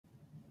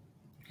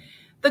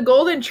The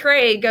golden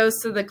tray goes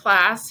to the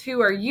class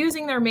who are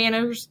using their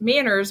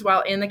manners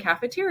while in the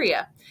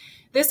cafeteria.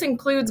 This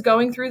includes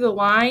going through the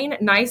line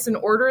nice and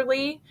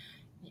orderly,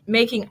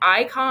 making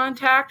eye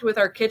contact with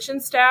our kitchen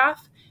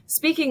staff,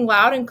 speaking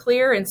loud and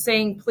clear and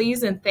saying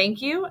please and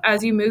thank you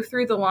as you move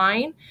through the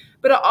line.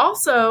 But it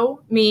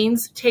also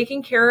means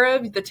taking care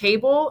of the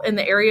table and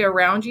the area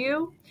around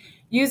you,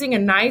 using a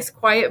nice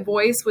quiet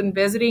voice when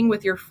visiting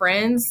with your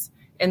friends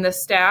and the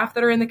staff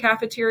that are in the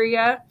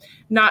cafeteria,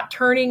 not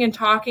turning and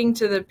talking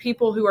to the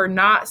people who are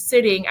not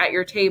sitting at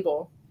your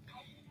table.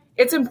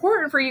 It's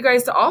important for you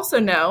guys to also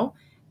know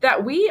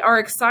that we are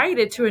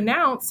excited to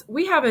announce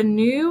we have a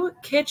new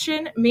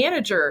kitchen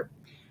manager.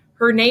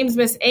 Her name's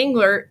Miss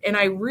Engler, and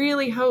I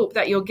really hope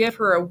that you'll give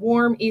her a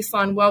warm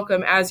Eastlawn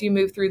welcome as you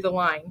move through the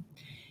line.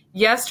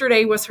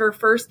 Yesterday was her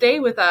first day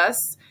with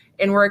us,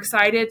 and we're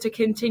excited to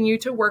continue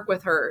to work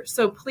with her.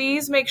 So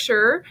please make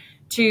sure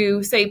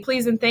to say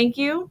please and thank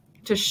you,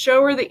 to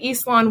show her the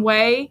Eastlawn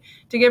way,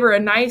 to give her a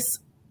nice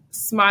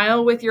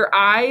smile with your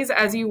eyes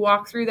as you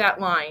walk through that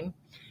line.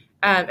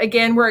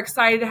 Again, we're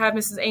excited to have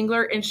Mrs.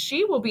 Engler, and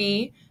she will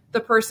be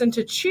the person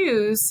to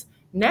choose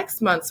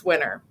next month's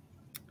winner.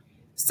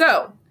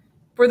 So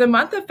for the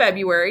month of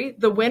February,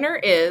 the winner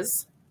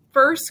is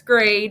first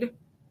grade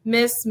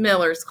Miss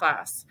Miller's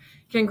class.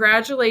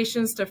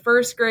 Congratulations to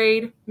first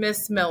grade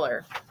Miss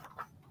Miller.